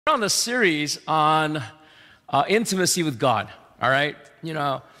We're on a series on intimacy with God, all right?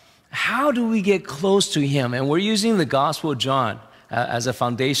 How do we get close to Him? And we're using the Gospel of John as a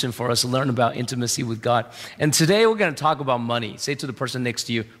foundation for us to learn about intimacy with God. And today we're going to talk about money. Say to the person next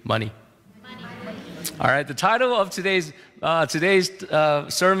to you, money. Money. All right, the title of today's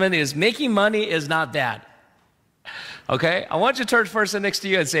sermon is Making Money is Not Bad. Okay, I want you to turn to the person next to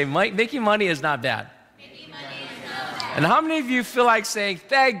you and say, making money is not bad. And how many of you feel like saying,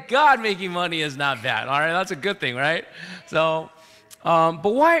 thank God making money is not bad? All right, that's a good thing, right? So, but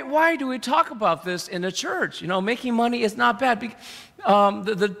why do we talk about this in the church? Making money is not bad.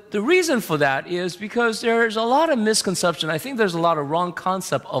 The reason for that is because there's a lot of misconception. I think there's a lot of wrong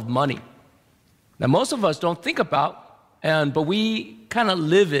concept of money that most of us don't think about, but we kind of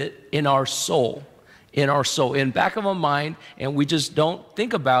live it in our soul, in back of our mind, and we just don't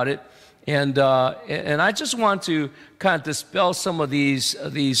think about it. And I just want to kind of dispel some of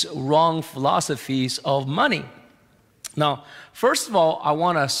these wrong philosophies of money. Now, first of all, I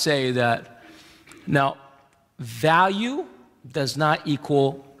want to say that now value does not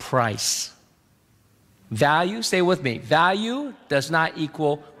equal price. Value, stay with me. Value does not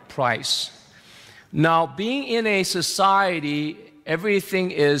equal price. Now, being in a society, everything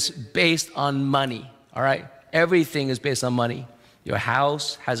is based on money. All right, everything is based on money. Your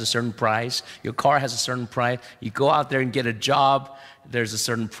house has a certain price. Your car has a certain price. You go out there and get a job, there's a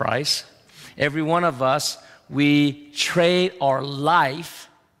certain price. Every one of us, we trade our life,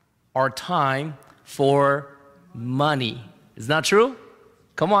 our time for money. Is that true?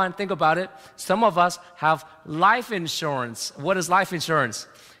 Come on, think about it. Some of us have life insurance. What is life insurance?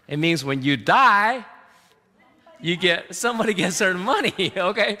 It means when you die, somebody gets certain money,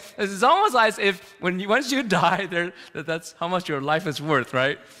 okay? It's almost as if once you die, that's how much your life is worth,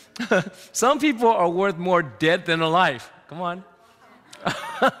 right? Some people are worth more dead than alive. Come on.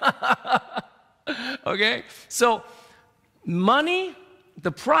 Okay? So money,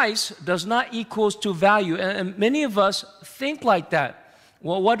 the price, does not equals to value. And many of us think like that.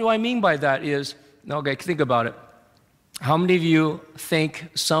 Well, what do I mean by that is, okay, think about it. How many of you think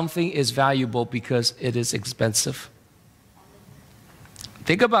something is valuable because it is expensive?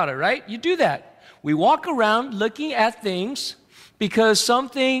 Think about it, right? You do that. We walk around looking at things because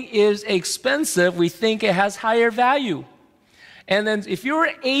something is expensive, we think it has higher value. And then if you're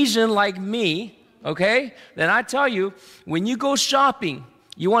Asian like me, okay, then I tell you, when you go shopping,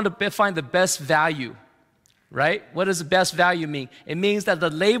 you want to find the best value. Right? What does the best value mean? It means that the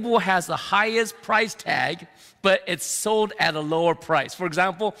label has the highest price tag, but it's sold at a lower price. For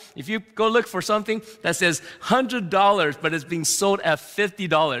example, if you go look for something that says $100, but it's being sold at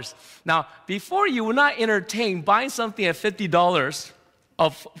 $50. Now, before you will not entertain buying something at $50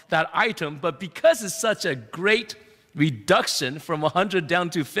 of that item, but because it's such a great reduction from 100 down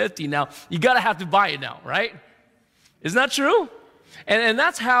to 50, now you gotta have to buy it now, right? Isn't that true? And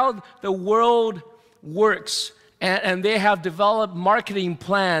that's how the world works, and they have developed marketing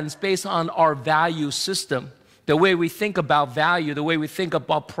plans based on our value system, the way we think about value, the way we think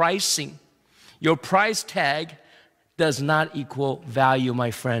about pricing. Your price tag does not equal value,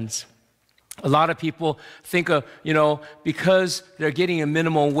 my friends. A lot of people think of, because they're getting a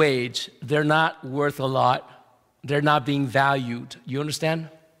minimum wage, they're not worth a lot. They're not being valued. You understand?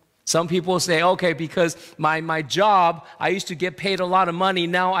 Some people say, okay, because my job, I used to get paid a lot of money.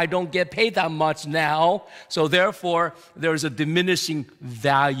 Now I don't get paid that much now. So therefore, there's a diminishing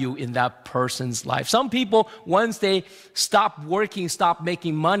value in that person's life. Some people, once they stop working, stop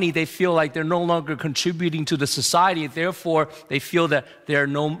making money, they feel like they're no longer contributing to the society. Therefore, they feel that they're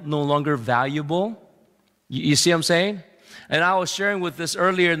no longer valuable. You see what I'm saying? And I was sharing with this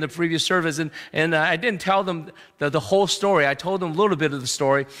earlier in the previous service, and I didn't tell them the whole story. I told them a little bit of the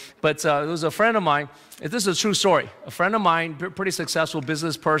story, but it was a friend of mine. This is a true story. A friend of mine, pretty successful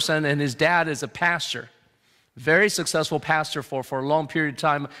business person, and his dad is a pastor. Very successful pastor for a long period of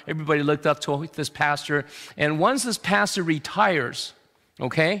time. Everybody looked up to this pastor. And once this pastor retires,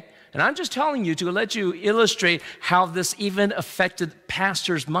 okay, and I'm just telling you to let you illustrate how this even affected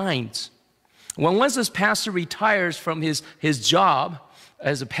pastors' minds. Once this pastor retires from his job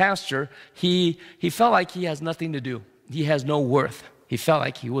as a pastor, he felt like he has nothing to do. He has no worth. He felt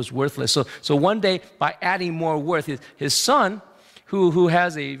like he was worthless. So one day, by adding more worth, his son, who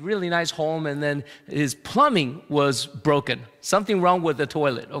has a really nice home, and then his plumbing was broken. Something wrong with the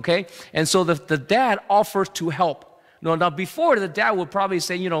toilet, okay? And so the dad offers to help. Now before, the dad would probably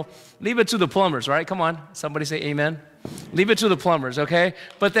say, leave it to the plumbers, right? Come on, somebody say amen. Leave it to the plumbers, okay?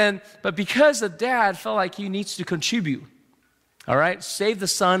 But because the dad felt like he needs to contribute, all right, save the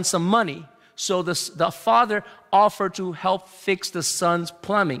son some money, So the father offered to help fix the son's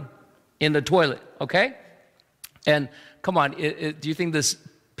plumbing in the toilet, okay? And come on, do you think this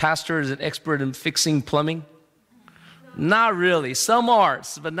pastor is an expert in fixing plumbing? Not really. Some are,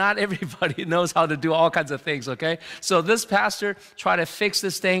 but not everybody knows how to do all kinds of things, okay? So this pastor tried to fix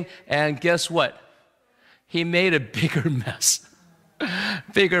this thing, and guess what? He made a bigger mess.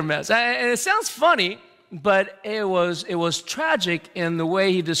 Bigger mess. And it sounds funny, but it was tragic in the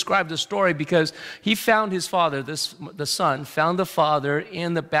way he described the story, because he found his father, the son, found the father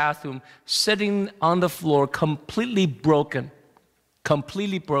in the bathroom, sitting on the floor, completely broken.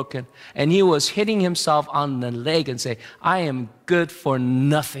 Completely broken. And he was hitting himself on the leg and say, I am good for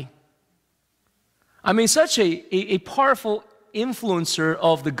nothing. I mean, such a powerful influencer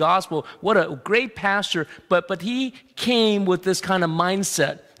of the gospel. What a great pastor. But he came with this kind of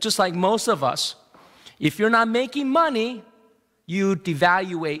mindset, just like most of us. If you're not making money, you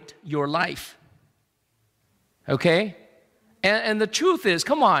devaluate your life. Okay? And the truth is,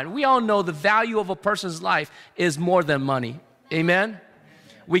 come on, we all know the value of a person's life is more than money. Amen?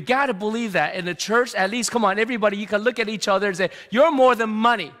 We got to believe that. In the church, at least, come on, everybody, you can look at each other and say, you're more than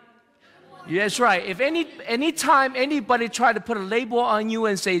money. Yeah, that's right. If any time anybody tried to put a label on you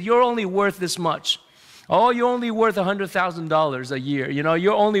and say, you're only worth this much. Oh, you're only worth $100,000 a year. You know,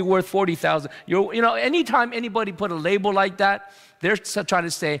 you're only worth $40,000. Anytime anybody put a label like that, they're trying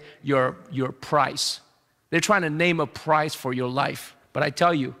to say your price. They're trying to name a price for your life. But I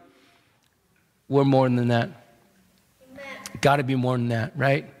tell you, we're more than that. Got to be more than that,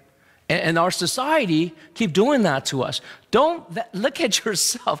 right? And our society keep doing that to us. Don't look at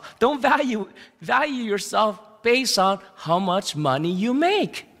yourself. Don't value yourself based on how much money you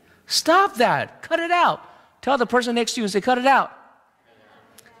make. Stop that. Cut it out. Tell the person next to you and say, cut it out.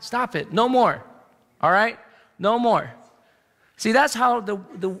 Stop it. No more. All right? No more. See, that's how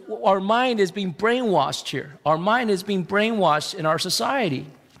our mind is being brainwashed here. Our mind is being brainwashed in our society.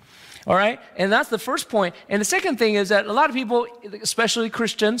 All right? And that's the first point. And the second thing is that a lot of people, especially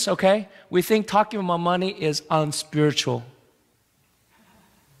Christians, okay, we think talking about money is unspiritual.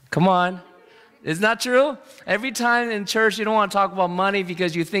 Come on. Isn't that true? Every time in church you don't want to talk about money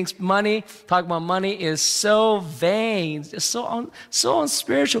because you think talking about money is so vain, it's so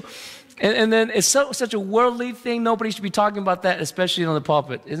unspiritual. And then it's such a worldly thing, nobody should be talking about that, especially on the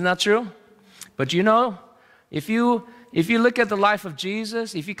pulpit. Isn't that true? But you know, if you look at the life of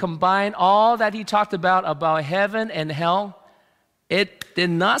Jesus, if you combine all that he talked about heaven and hell, it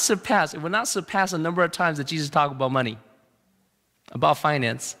would not surpass a number of times that Jesus talked about money, about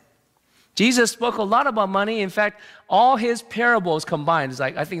finance. Jesus spoke a lot about money. In fact, all his parables combined, is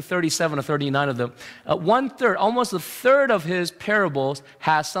like, I think 37 or 39 of them. Almost a third of his parables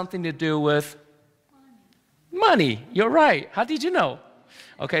has something to do with money. You're right. How did you know?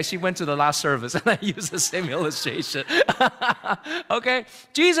 Okay, she went to the last service and I used the same illustration. Okay,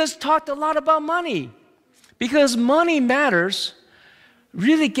 Jesus talked a lot about money because money matters,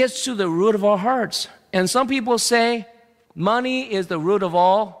 really gets to the root of our hearts. And some people say money is the root of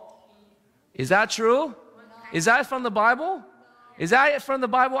all. Is that true? Is that from the Bible? Is that from the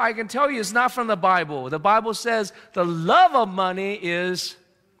Bible? I can tell you it's not from the Bible. The Bible says the love of money is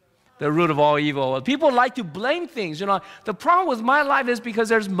the root of all evil. People like to blame things. You know, the problem with my life is because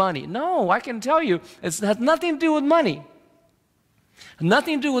there's money. No, I can tell you, it has nothing to do with money.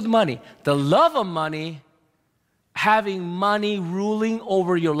 Nothing to do with money. The love of money, having money ruling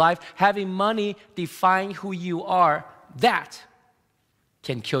over your life, having money define who you are, that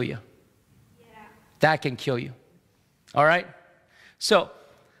can kill you. That can kill you. All right? So,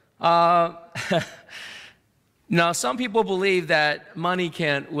 now some people believe that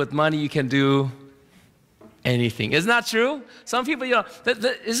with money you can do anything. Isn't that true? Some people,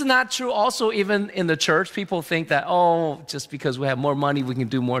 isn't that true also even in the church? People think that, just because we have more money, we can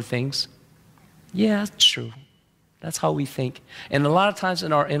do more things. Yeah, that's true. That's how we think. And a lot of times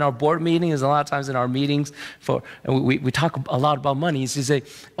in our board meetings, a lot of times in our meetings, we talk a lot about money. You say,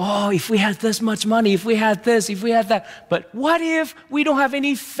 if we had this much money, if we had this, if we had that. But what if we don't have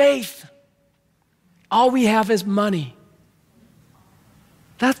any faith? All we have is money.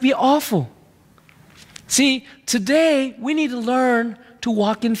 That'd be awful. See, today we need to learn to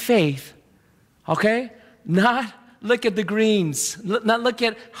walk in faith. Okay? Not look at the greens. Not look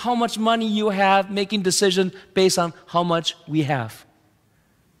at how much money you have, making decisions based on how much we have.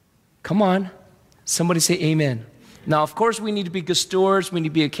 Come on. Somebody say amen. Now, of course, we need to be good stewards. We need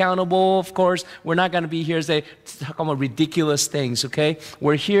to be accountable. Of course, we're not going to be here to talk about ridiculous things, okay?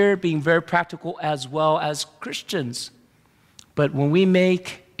 We're here being very practical as well as Christians. But when we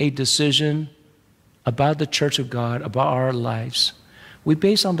make a decision about the church of God, about our lives, We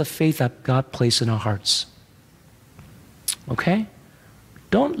base on the faith that God placed in our hearts. Okay?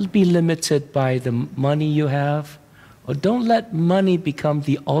 Don't be limited by the money you have, or don't let money become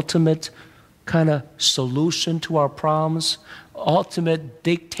the ultimate kind of solution to our problems, ultimate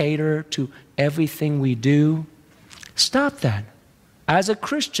dictator to everything we do. Stop that. As a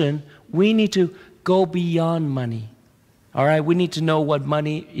Christian, we need to go beyond money. All right, we need to know what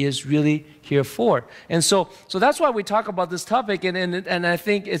money is really here for. And so that's why we talk about this topic, and I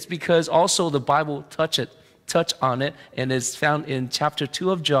think it's because also the Bible touch on it, and it's found in chapter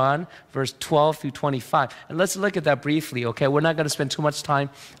 2 of John, verse 12 through 25. And let's look at that briefly, okay? We're not going to spend too much time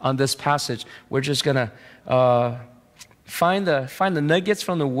on this passage. We're just going to find the nuggets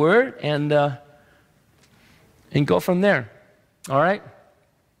from the Word and go from there, all right?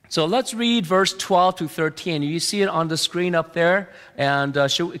 So let's read verse 12 to 13. You see it on the screen up there. And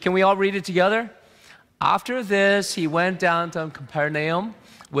can we all read it together? After this, he went down to Capernaum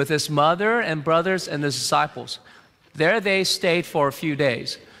with his mother and brothers and his disciples. There they stayed for a few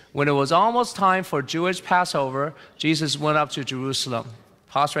days. When it was almost time for Jewish Passover, Jesus went up to Jerusalem.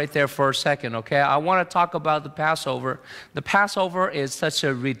 Pause right there for a second, okay? I want to talk about the Passover. The Passover is such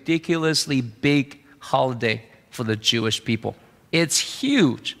a ridiculously big holiday for the Jewish people. It's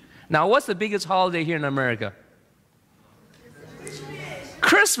huge. Now, what's the biggest holiday here in America?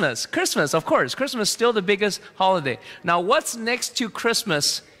 Christmas, of course. Christmas is still the biggest holiday. Now, what's next to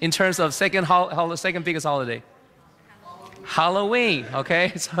Christmas in terms of second biggest holiday? Halloween,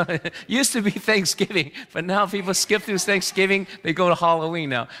 okay? So it used to be Thanksgiving, but now people skip through Thanksgiving, they go to Halloween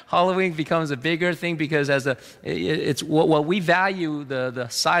now. Halloween becomes a bigger thing because it's what we value the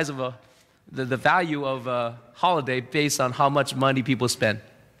size of the value of a holiday based on how much money people spend.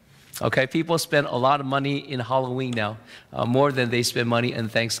 Okay, people spend a lot of money in Halloween now, more than they spend money in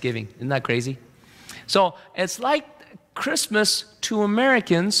Thanksgiving. Isn't that crazy? So it's like Christmas to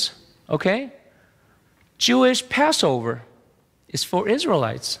Americans, okay? Jewish Passover is for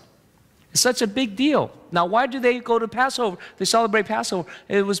Israelites. It's such a big deal. Now, why do they go to Passover? They celebrate Passover.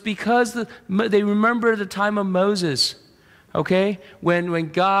 It was because they remember the time of Moses. Okay, when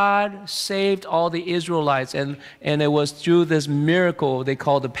God saved all the Israelites, and it was through this miracle they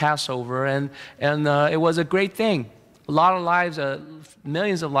called the Passover, and it was a great thing. A lot of lives,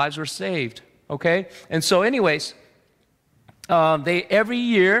 millions of lives were saved. Okay, and so anyways, they every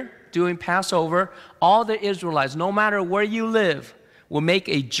year during Passover, all the Israelites, no matter where you live, will make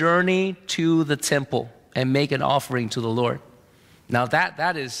a journey to the temple and make an offering to the Lord. Now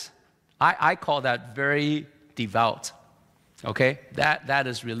that is, I call that very devout. Okay, that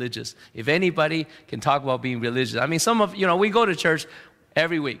is religious. If anybody can talk about being religious, I mean, we go to church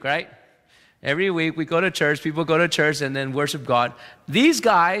every week, right? Every week we go to church, people go to church and then worship God. These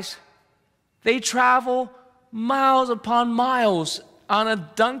guys, they travel miles upon miles on a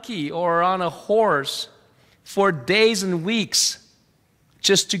donkey or on a horse for days and weeks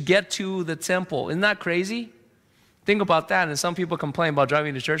just to get to the temple. Isn't that crazy? Think about that, and some people complain about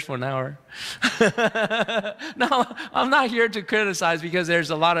driving to church for an hour. No, I'm not here to criticize because there's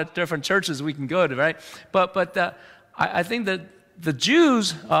a lot of different churches we can go to, right? But I think that the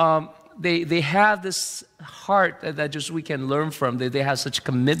Jews, they have this heart that just we can learn from. They have such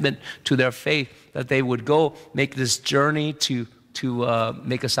commitment to their faith that they would go make this journey to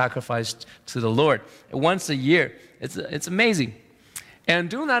make a sacrifice to the Lord. Once a year. It's amazing. And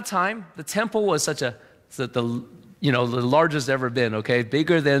during that time, the temple was the largest ever been, okay?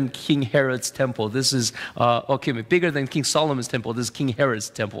 Bigger than King Herod's temple. This is, bigger than King Solomon's temple. This is King Herod's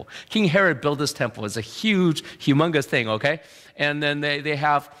temple. King Herod built this temple. It's a huge, humongous thing, okay? And then they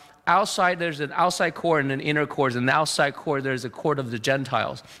have outside, there's an outside court and an inner court. And the outside court, there's a court of the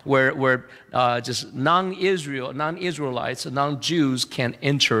Gentiles, where just non-Israelites, non-Jews can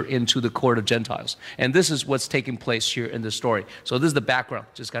enter into the court of Gentiles. And this is what's taking place here in the story. So this is the background.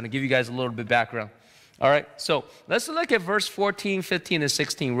 Just kind of give you guys a little bit of background. All right, so let's look at verse 14, 15, and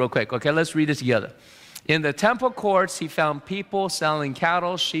 16 real quick. Okay, let's read it together. In the temple courts, he found people selling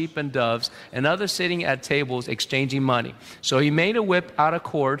cattle, sheep, and doves, and others sitting at tables exchanging money. So he made a whip out of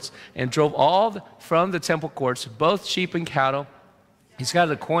cords and drove all from the temple courts, both sheep and cattle. He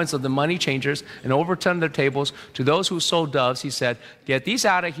scattered the coins of the money changers and overturned their tables. To those who sold doves, he said, "Get these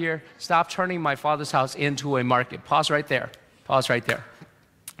out of here. Stop turning my father's house into a market." Pause right there. Pause right there.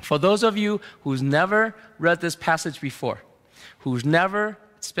 For those of you who's never read this passage before, who's never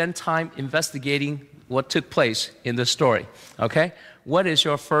spent time investigating what took place in the story, okay? What is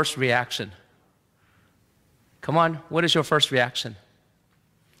your first reaction? Come on, what is your first reaction?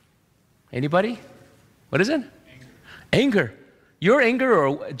 Anybody? What is it? Anger. Your anger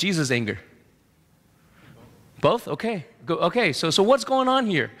or Jesus' anger? Both? Okay. Okay, so what's going on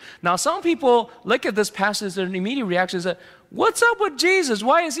here? Now, some people look at this passage and their immediate reaction is that, what's up with Jesus?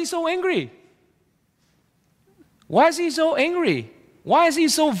 Why is he so angry? Why is he so angry? Why is he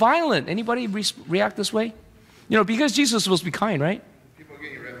so violent? Anybody react this way? You know, because Jesus was supposed to be kind, right? People are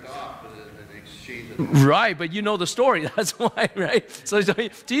getting ripped off in exchange. Right, but you know the story. That's why, right? So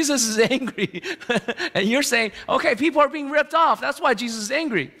Jesus is angry. And you're saying, okay, people are being ripped off. That's why Jesus is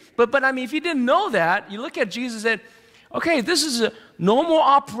angry. But I mean, if you didn't know that, you look at Jesus and, okay, this is a normal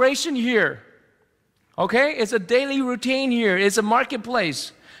operation here. Okay? It's a daily routine here. It's a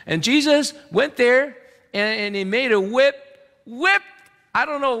marketplace. And Jesus went there and he made a whip. I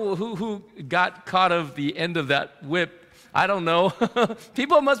don't know who got caught of the end of that whip. I don't know.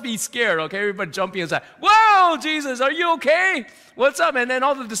 People must be scared, okay? Everybody jumping inside. Whoa, Jesus, are you okay? What's up? And then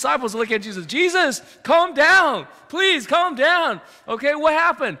all the disciples look at Jesus. Jesus, calm down. Please, calm down. Okay, what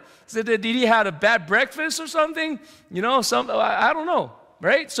happened? Did he have a bad breakfast or something? You know, I don't know,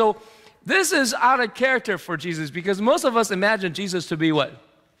 right? So this is out of character for Jesus because most of us imagine Jesus to be what?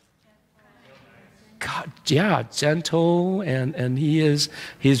 God, yeah, gentle, and he's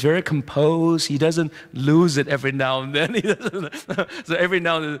very composed. He doesn't lose it every now and then. So every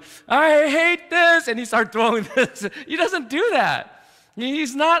now and then, I hate this, and he starts throwing this. He doesn't do that.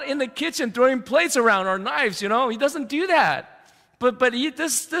 He's not in the kitchen throwing plates around or knives, you know. He doesn't do that. But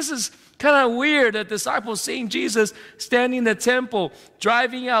this is kind of weird, the disciples seeing Jesus standing in the temple,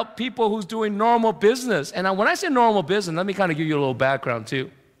 driving out people who's doing normal business. And when I say normal business, let me kind of give you a little background too.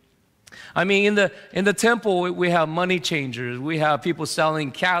 I mean, in the temple, we have money changers. We have people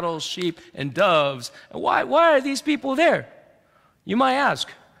selling cattle, sheep, and doves. Why are these people there? You might ask.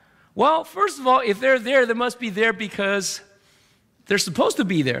 Well, first of all, if they're there, they must be there because they're supposed to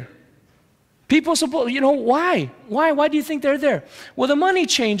be there. People suppose, you know, why? Why do you think they're there? Well, the money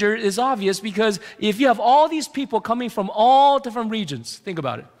changer is obvious because if you have all these people coming from all different regions, think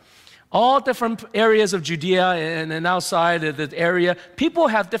about it. All different areas of Judea and outside of the area, people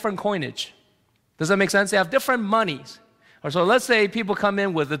have different coinage. Does that make sense? They have different monies. Or so let's say people come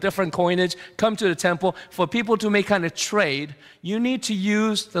in with a different coinage, come to the temple. For people to make kind of trade, you need to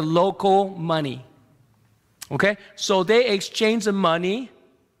use the local money. Okay? So they exchange the money,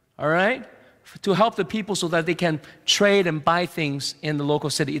 all right, to help the people so that they can trade and buy things in the local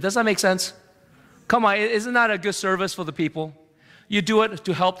city. Does that make sense? Come on, isn't that a good service for the people? You do it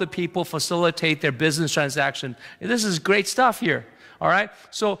to help the people facilitate their business transaction. This is great stuff here, all right?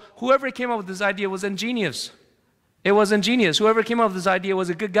 So whoever came up with this idea was ingenious. It was ingenious. Whoever came up with this idea was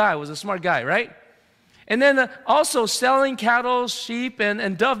a good guy, was a smart guy, right? And then also selling cattle, sheep,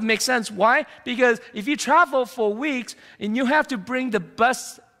 and dove makes sense. Why? Because if you travel for weeks and you have to bring the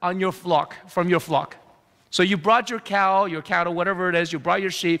best on your flock, from your flock. So you brought your cow, your cattle, whatever it is, you brought your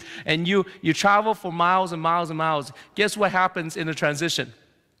sheep, and you travel for miles and miles and miles. Guess what happens in the transition?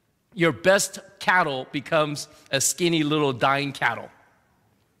 Your best cattle becomes a skinny little dying cow,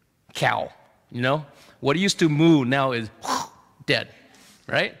 you know? What used to moo now is dead,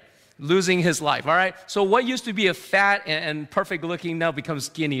 right? Losing his life, all right? So what used to be a fat and perfect looking now becomes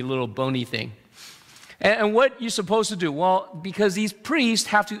skinny little bony thing. And what you're supposed to do? Well, because these priests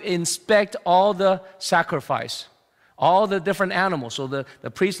have to inspect all the sacrifice, all the different animals. So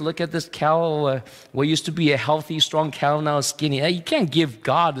the priests look at this cow, what used to be a healthy, strong cow, now is skinny. You can't give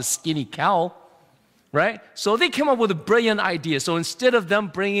God a skinny cow, right? So they came up with a brilliant idea. So instead of them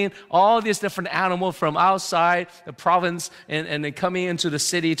bringing all these different animals from outside the province and then coming into the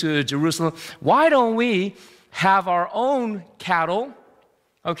city to Jerusalem, why don't we have our own cattle,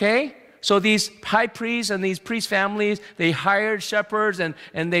 okay? So these high priests and these priest families, they hired shepherds and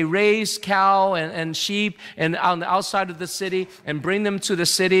they raised cow and sheep and on the outside of the city and bring them to the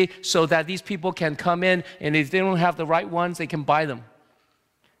city so that these people can come in, and if they don't have the right ones, they can buy them.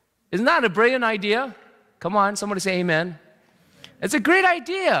 Isn't that a brilliant idea? Come on, somebody say amen. It's a great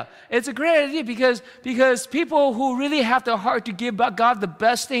idea. It's a great idea because people who really have the heart to give God the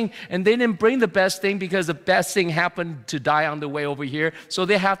best thing, and they didn't bring the best thing because the best thing happened to die on the way over here, so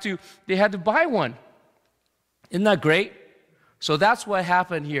they had to buy one. Isn't that great? So that's what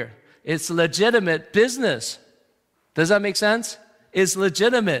happened here. It's legitimate business. Does that make sense? It's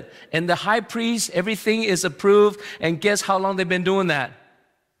legitimate. And the high priest, everything is approved, and guess how long they've been doing that?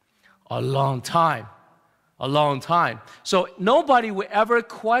 A long time. A long time. So nobody will ever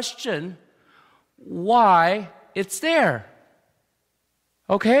question why it's there.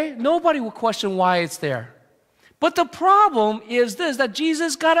 Okay? Nobody will question why it's there. But the problem is this, that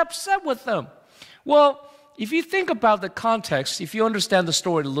Jesus got upset with them. Well, if you think about the context, if you understand the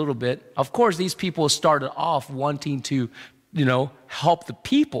story a little bit, of course these people started off wanting to, help the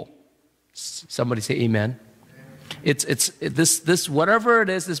people. Somebody say amen. This whatever it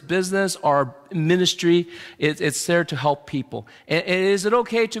is, this business or ministry, it's there to help people. And is it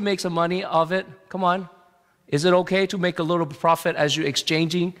okay to make some money of it? Come on. Is it okay to make a little profit as you're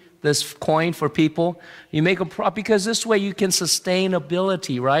exchanging this coin for people? You make a profit because this way you can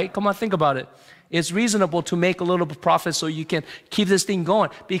sustainability, right? Come on, think about it. It's reasonable to make a little profit so you can keep this thing going.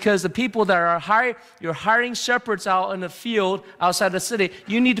 Because the people that are you're hiring shepherds out in the field outside the city,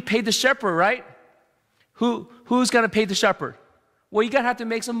 you need to pay the shepherd, right? Who's going to pay the shepherd? Well, you're going to have to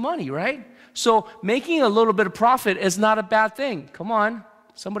make some money, right? So making a little bit of profit is not a bad thing. Come on.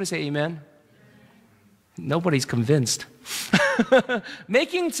 Somebody say amen. Nobody's convinced.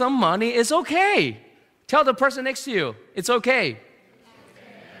 Making some money is okay. Tell the person next to you, it's okay.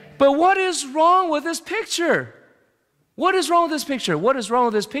 But what is wrong with this picture? What is wrong with this picture? What is wrong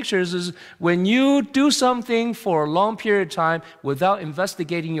with this picture is when you do something for a long period of time without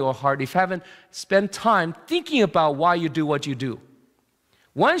investigating your heart, if you haven't spent time thinking about why you do what you do.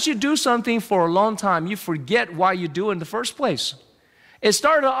 Once you do something for a long time, you forget why you do it in the first place. It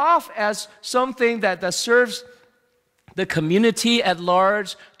started off as something that serves the community at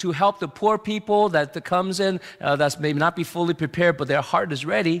large, to help the poor people that comes in, that's maybe not be fully prepared, but their heart is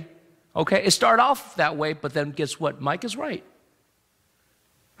ready. Okay, it started off that way, but then guess what? Mike is right.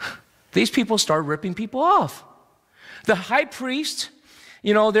 These people start ripping people off. The high priest,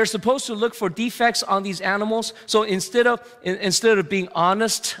 they're supposed to look for defects on these animals. So instead of being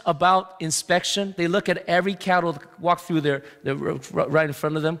honest about inspection, they look at every cattle that walk through right in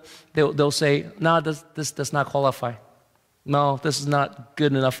front of them. They'll say, no, this does not qualify. No, this is not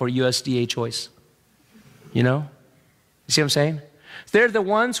good enough for USDA choice. You see what I'm saying? They're the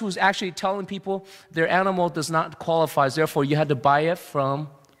ones who's actually telling people their animal does not qualify. Therefore, you had to buy it from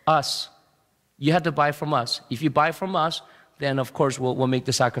us. You had to buy from us. If you buy from us, then of course we'll make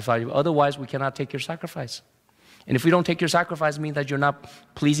the sacrifice. Otherwise, we cannot take your sacrifice. And if we don't take your sacrifice, it means that you're not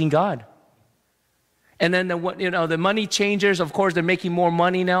pleasing God. And then the money changers, of course, they're making more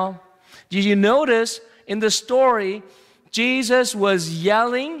money now. Did you notice in the story, Jesus was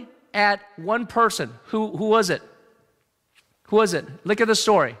yelling at one person? Who was it? Who was it? Look at the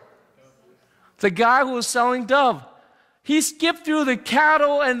story. The guy who was selling dove. He skipped through the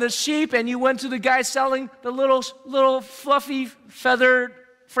cattle and the sheep, and he went to the guy selling the little fluffy feathered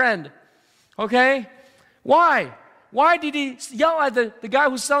friend. Okay? Why? Why did he yell at the guy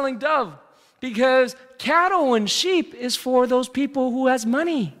who's selling dove? Because cattle and sheep is for those people who has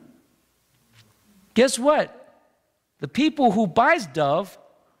money. Guess what? The people who buys dove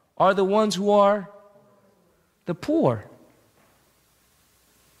are the ones who are the poor.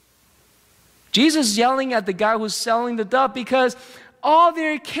 Jesus is yelling at the guy who's selling the dove because all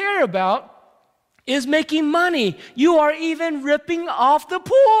they care about is making money. You are even ripping off the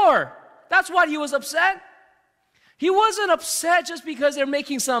poor. That's why he was upset. He wasn't upset just because they're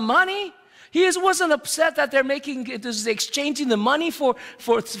making some money. He wasn't upset that they're exchanging the money for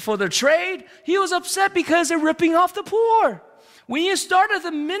their trade. He was upset because they're ripping off the poor. When you started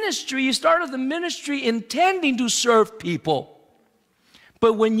the ministry intending to serve people.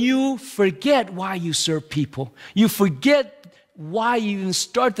 But when you forget why you serve people, you forget why you even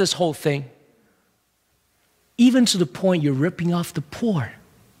start this whole thing, even to the point you're ripping off the poor,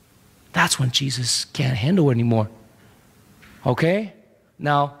 that's when Jesus can't handle anymore. Okay?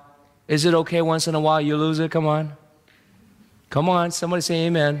 Now, is it okay once in a while you lose it? Come on. Come on, somebody say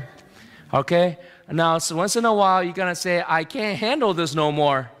amen. Okay? Now, so once in a while you're going to say, I can't handle this no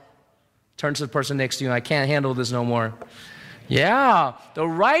more. Turn to the person next to you, I can't handle this no more. Yeah, the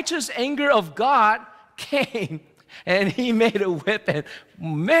righteous anger of God came and he made a whip. And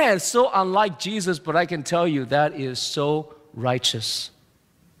man, so unlike Jesus, but I can tell you that is so righteous.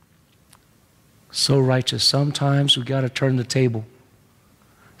 So righteous. Sometimes we got to turn the table.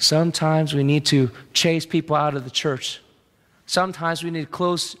 Sometimes we need to chase people out of the church. Sometimes we need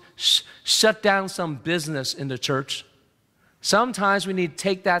to shut down some business in the church. Sometimes we need to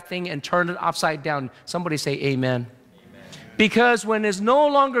take that thing and turn it upside down. Somebody say amen. Because when it's no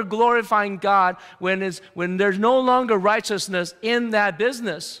longer glorifying God, when there's no longer righteousness in that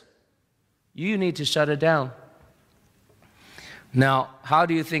business, you need to shut it down. Now, how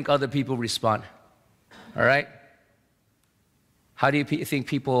do you think other people respond? All right? How do you think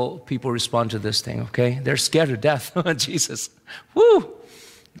people respond to this thing, okay? They're scared to death. Jesus. Woo!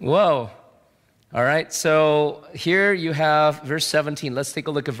 Whoa. All right, so here you have verse 17. Let's take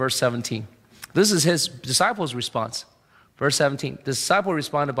a look at verse 17. This is his disciples' response. Verse 17, the disciple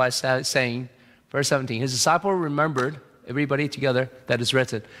responded by saying, verse 17, his disciple remembered, everybody together, that is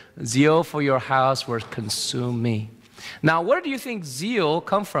written, zeal for your house will consume me. Now, where do you think zeal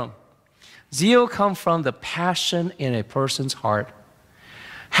come from? Zeal comes from the passion in a person's heart.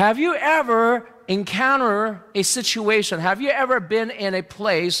 Have you ever encountered a situation? Have you ever been in a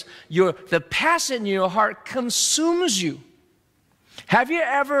place the passion in your heart consumes you? Have you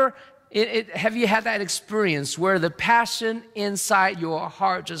ever have you had that experience where the passion inside your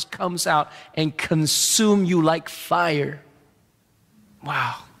heart just comes out and consumes you like fire?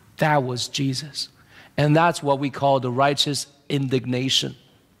 Wow, that was Jesus. And that's what we call the righteous indignation.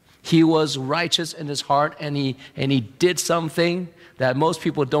 He was righteous in his heart, and he did something that most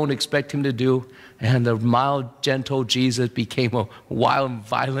people don't expect him to do. And the mild, gentle Jesus became a wild,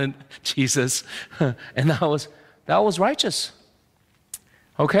 violent Jesus. And that was righteous.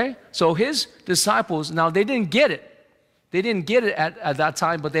 Okay? So his disciples, now they didn't get it. They didn't get it at that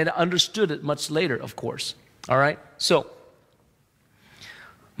time, but they understood it much later, of course. All right? So,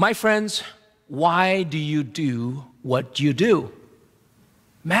 my friends, why do you do what you do?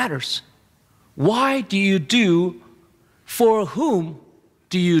 Matters. Why do you do, for whom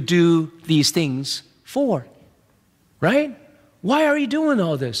do you do these things for? Right? Why are you doing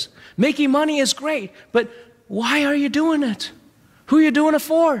all this? Making money is great, but why are you doing it? Who are you doing it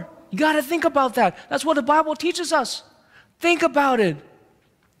for? You got to think about that. That's what the Bible teaches us. Think about it.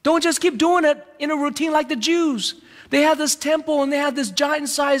 Don't just keep doing it in a routine like the Jews. They had this temple and they had this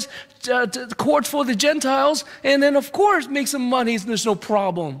giant-sized court for the Gentiles, and then of course make some money, there's no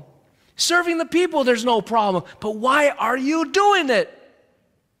problem. Serving the people, there's no problem. But why are you doing it?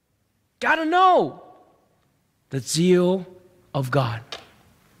 Got to know the zeal of God.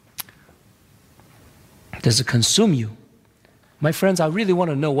 Does it consume you? My friends, I really want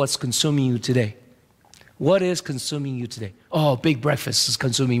to know what's consuming you today. What is consuming you today? Oh, big breakfast is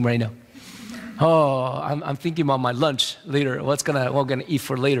consuming right now. Oh, I'm thinking about my lunch later. What I'm gonna eat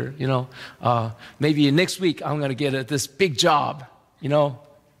for later? You know, maybe next week I'm gonna get this big job. You know,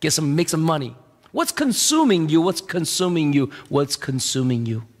 make some money. What's consuming you? What's consuming you? What's consuming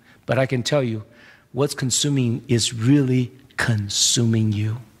you? But I can tell you, what's consuming is really consuming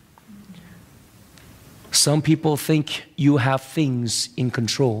you. Some people think you have things in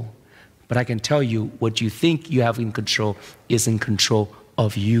control, but I can tell you, what you think you have in control is in control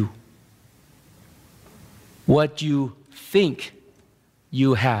of you. What you think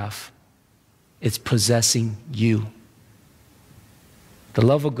you have, it's possessing you. The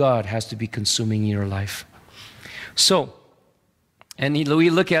love of God has to be consuming in your life. So, and we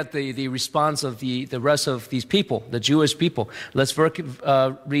look at the response of the rest of these people, the Jewish people. Let's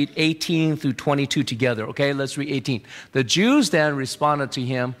read 18 through 22 together, okay? Let's read 18. The Jews then responded to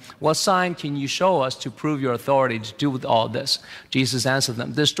him, "What sign can you show us to prove your authority to do with all this?" Jesus answered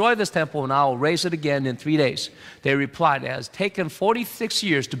them, "Destroy this temple and I will raise it again in 3 days." They replied, "It has taken 46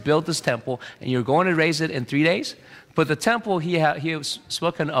 years to build this temple, and you're going to raise it in 3 days?" But the temple he was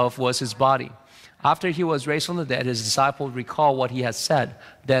spoken of was his body. After he was raised from the dead, his disciples recalled what he had said.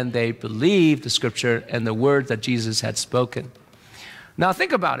 Then they believed the scripture and the word that Jesus had spoken. Now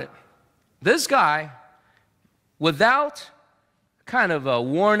think about it. This guy, without kind of a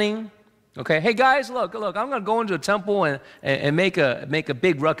warning, okay, hey guys, look, I'm going to go into a temple and make a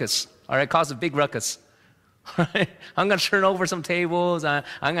big ruckus, all right, cause a big ruckus. All right? I'm going to turn over some tables, I'm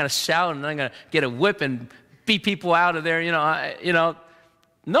going to shout, and I'm going to get a whip and beat people out of there, No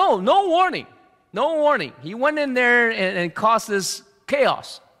warning. No warning. He went in there and caused this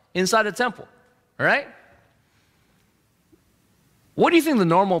chaos inside the temple. All right? What do you think the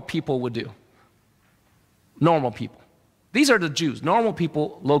normal people would do? Normal people. These are the Jews, normal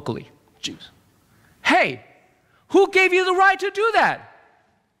people locally, Jews. Hey, who gave you the right to do that?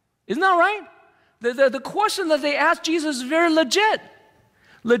 Isn't that right? The question that they asked Jesus is very legit.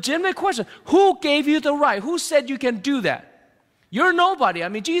 Legitimate question. Who gave you the right? Who said you can do that? You're nobody. I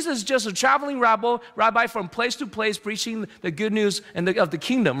mean, Jesus is just a traveling rabbi from place to place preaching the good news of the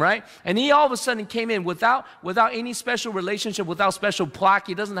kingdom, right? And he all of a sudden came in without any special relationship, without special plaque.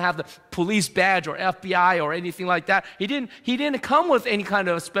 He doesn't have the police badge or FBI or anything like that. He didn't come with any kind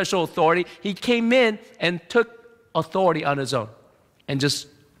of special authority. He came in and took authority on his own and just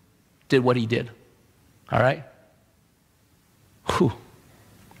did what he did. All right? Whew.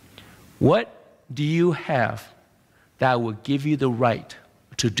 What do you have that will give you the right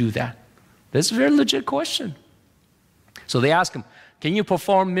to do that? That's a very legit question. So they ask him, "Can you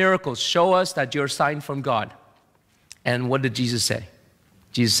perform miracles? Show us that you're a sign from God." And what did Jesus say?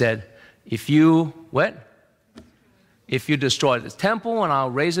 Jesus said, if you destroy this temple and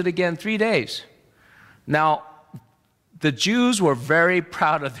I'll raise it again 3 days. Now, the Jews were very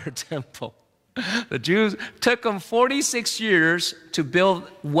proud of their temple. The Jews took them 46 years to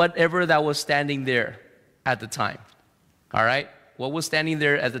build whatever that was standing there at the time. All right? What was standing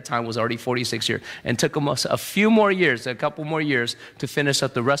there at the time was already 46 years. And took them a few more years, a couple more years to finish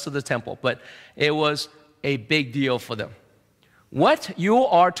up the rest of the temple. But it was a big deal for them. What? You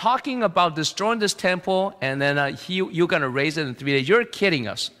are talking about destroying this temple and then you're going to raise it in 3 days. You're kidding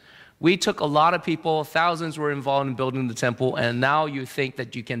us. We took a lot of people, thousands were involved in building the temple, and now you think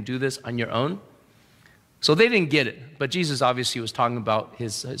that you can do this on your own? So they didn't get it. But Jesus obviously was talking about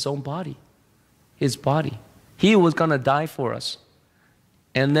his own body. His body. He was going to die for us.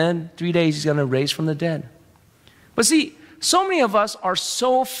 And then 3 days he's going to raise from the dead. But see, so many of us are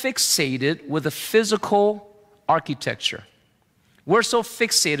so fixated with the physical architecture. We're so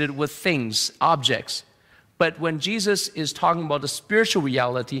fixated with things, objects. But when Jesus is talking about the spiritual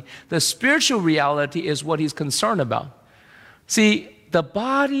reality is what he's concerned about. See, the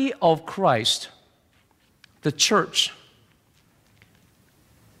body of Christ, the church,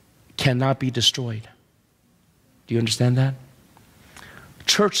 cannot be destroyed. Do you understand that?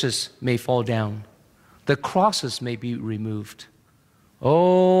 Churches may fall down. The crosses may be removed.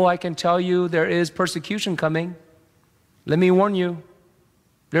 Oh, I can tell you there is persecution coming. Let me warn you.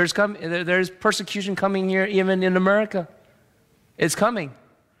 There's persecution coming here, even in America. It's coming.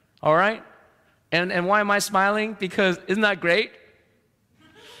 All right? And why am I smiling? Because isn't that great?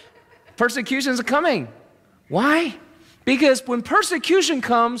 Persecutions are coming. Why? Because when persecution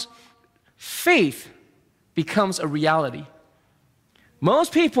comes, faith becomes a reality.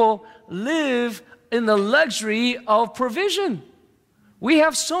 Most people live in the luxury of provision. We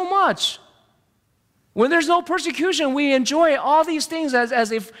have so much. When there's no persecution, we enjoy all these things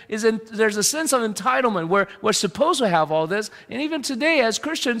as if there's a sense of entitlement where we're supposed to have all this. And even today, as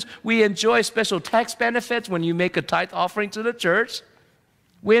Christians, we enjoy special tax benefits when you make a tithe offering to the church.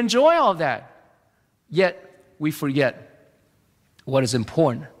 We enjoy all that. Yet, we forget what is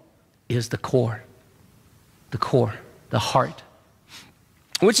important is the core, the heart,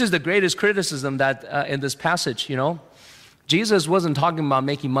 which is the greatest criticism that in this passage, you know. Jesus wasn't talking about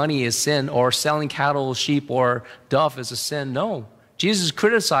making money is sin or selling cattle, sheep, or dove is a sin. No. Jesus is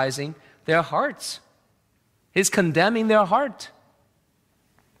criticizing their hearts. He's condemning their heart.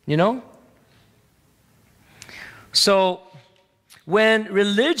 You know? So, when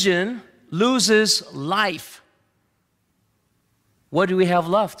religion loses life, what do we have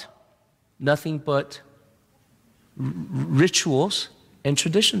left? Nothing but rituals and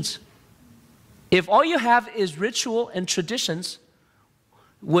traditions. If all you have is ritual and traditions,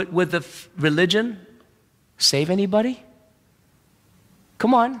 would the religion save anybody?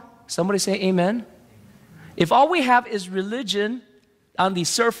 Come on, somebody say amen. If all we have is religion on the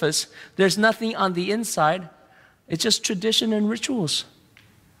surface, there's nothing on the inside, it's just tradition and rituals.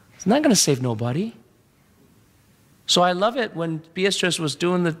 It's not going to save nobody. So I love it when Beatrice was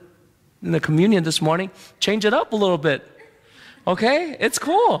doing the communion this morning, change it up a little bit. Okay? It's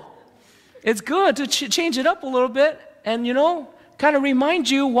cool. It's good to change it up a little bit and, you know, kind of remind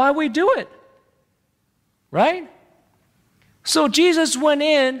you why we do it. Right? So Jesus went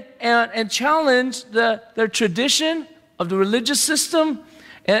in and challenged their tradition of the religious system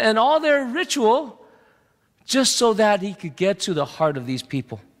and all their ritual just so that he could get to the heart of these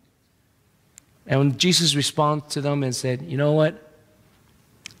people. And when Jesus responded to them and said, you know what?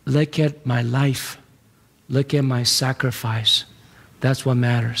 Look at my life. Look at my sacrifice. That's what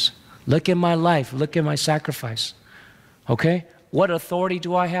matters. Look at my life. Look at my sacrifice. Okay? What authority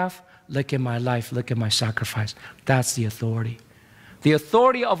do I have? Look at my life. Look at my sacrifice. That's the authority. The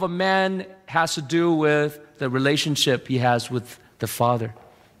authority of a man has to do with the relationship he has with the Father,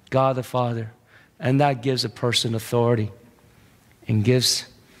 God the Father. And that gives a person authority and gives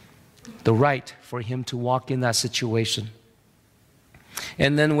the right for him to walk in that situation.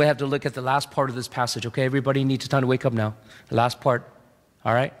 And then we have to look at the last part of this passage. Okay, everybody needs time to wake up now. The last part.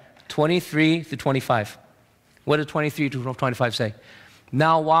 All right? 23 to 25. What did 23 to 25 say?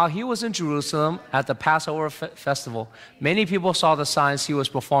 Now, while he was in Jerusalem at the Passover festival, many people saw the signs he was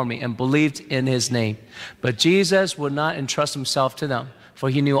performing and believed in his name. But Jesus would not entrust himself to them, for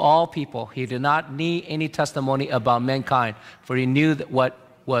he knew all people. He did not need any testimony about mankind, for he knew what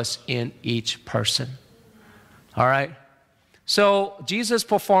was in each person. All right? So Jesus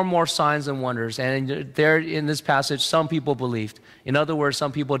performed more signs and wonders, and there in this passage, some people believed. In other words,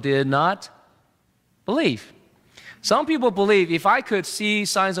 some people did not believe. Some people believe if I could see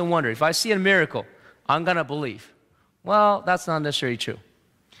signs and wonders, if I see a miracle, I'm going to believe. Well, that's not necessarily true.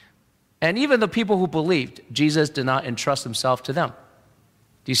 And even the people who believed, Jesus did not entrust himself to them.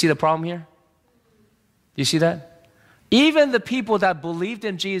 Do you see the problem here? Do you see that? Even the people that believed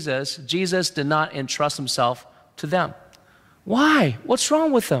in Jesus, Jesus did not entrust himself to them. Why? What's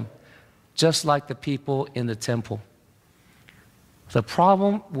wrong with them? Just like the people in the temple. The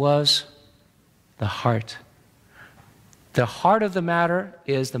problem was the heart. The heart of the matter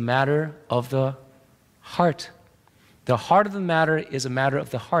is the matter of the heart. The heart of the matter is a matter of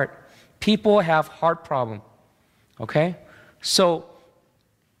the heart. People have heart problem. Okay? So,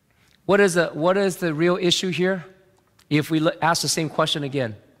 what is the real issue here? If we ask the same question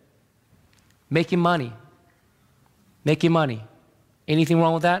again. Making money. Making money. Anything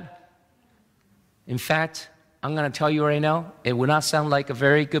wrong with that? In fact, I'm going to tell you right now, it would not sound like a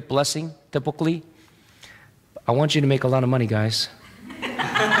very good blessing, typically. I want you to make a lot of money, guys.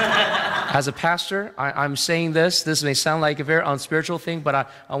 As a pastor, I'm saying this. This may sound like a very unspiritual thing, but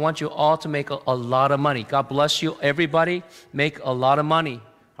I want you all to make a lot of money. God bless you. Everybody, make a lot of money.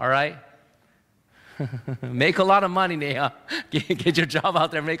 All right? Make a lot of money, Neha. Get your job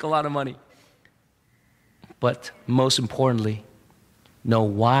out there. Make a lot of money. But most importantly, know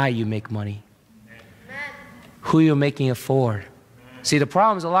why you make money. Who you're making it for. See, the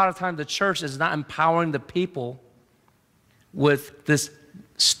problem is a lot of times the church is not empowering the people with this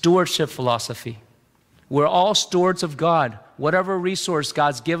stewardship philosophy. We're all stewards of God. Whatever resource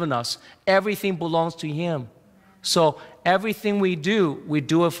God's given us, everything belongs to Him. So everything we do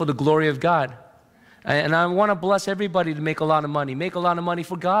it for the glory of God. And I want to bless everybody to make a lot of money. Make a lot of money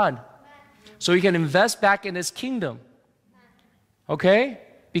for God. So you can invest back in His kingdom. Okay?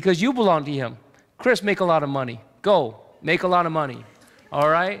 Because you belong to Him. Chris, make a lot of money. Go. Make a lot of money. All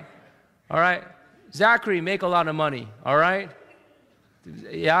right? All right? Zachary, make a lot of money. All right?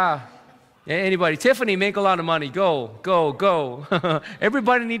 Yeah. Anybody? Tiffany, make a lot of money. Go, go, go.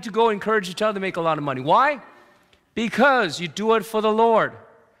 Everybody need to go encourage each other to make a lot of money. Why? Because you do it for the Lord.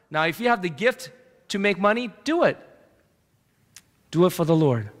 Now, if you have the gift to make money, do it. Do it for the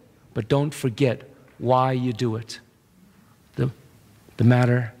Lord. But don't forget why you do it. The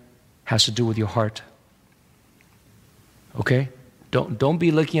matter has to do with your heart. Okay? Don't be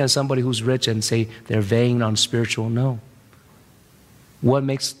looking at somebody who's rich and say they're vain on spiritual. No. What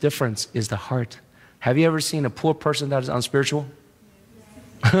makes difference is the heart. Have you ever seen a poor person that is unspiritual?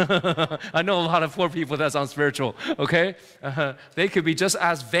 I know a lot of poor people that's unspiritual, okay? They could be just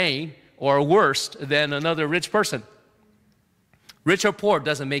as vain or worse than another rich person. Rich or poor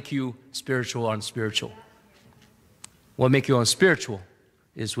doesn't make you spiritual or unspiritual. What makes you unspiritual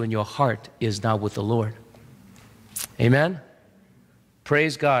is when your heart is not with the Lord. Amen?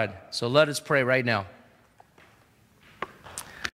 Praise God. So let us pray right now.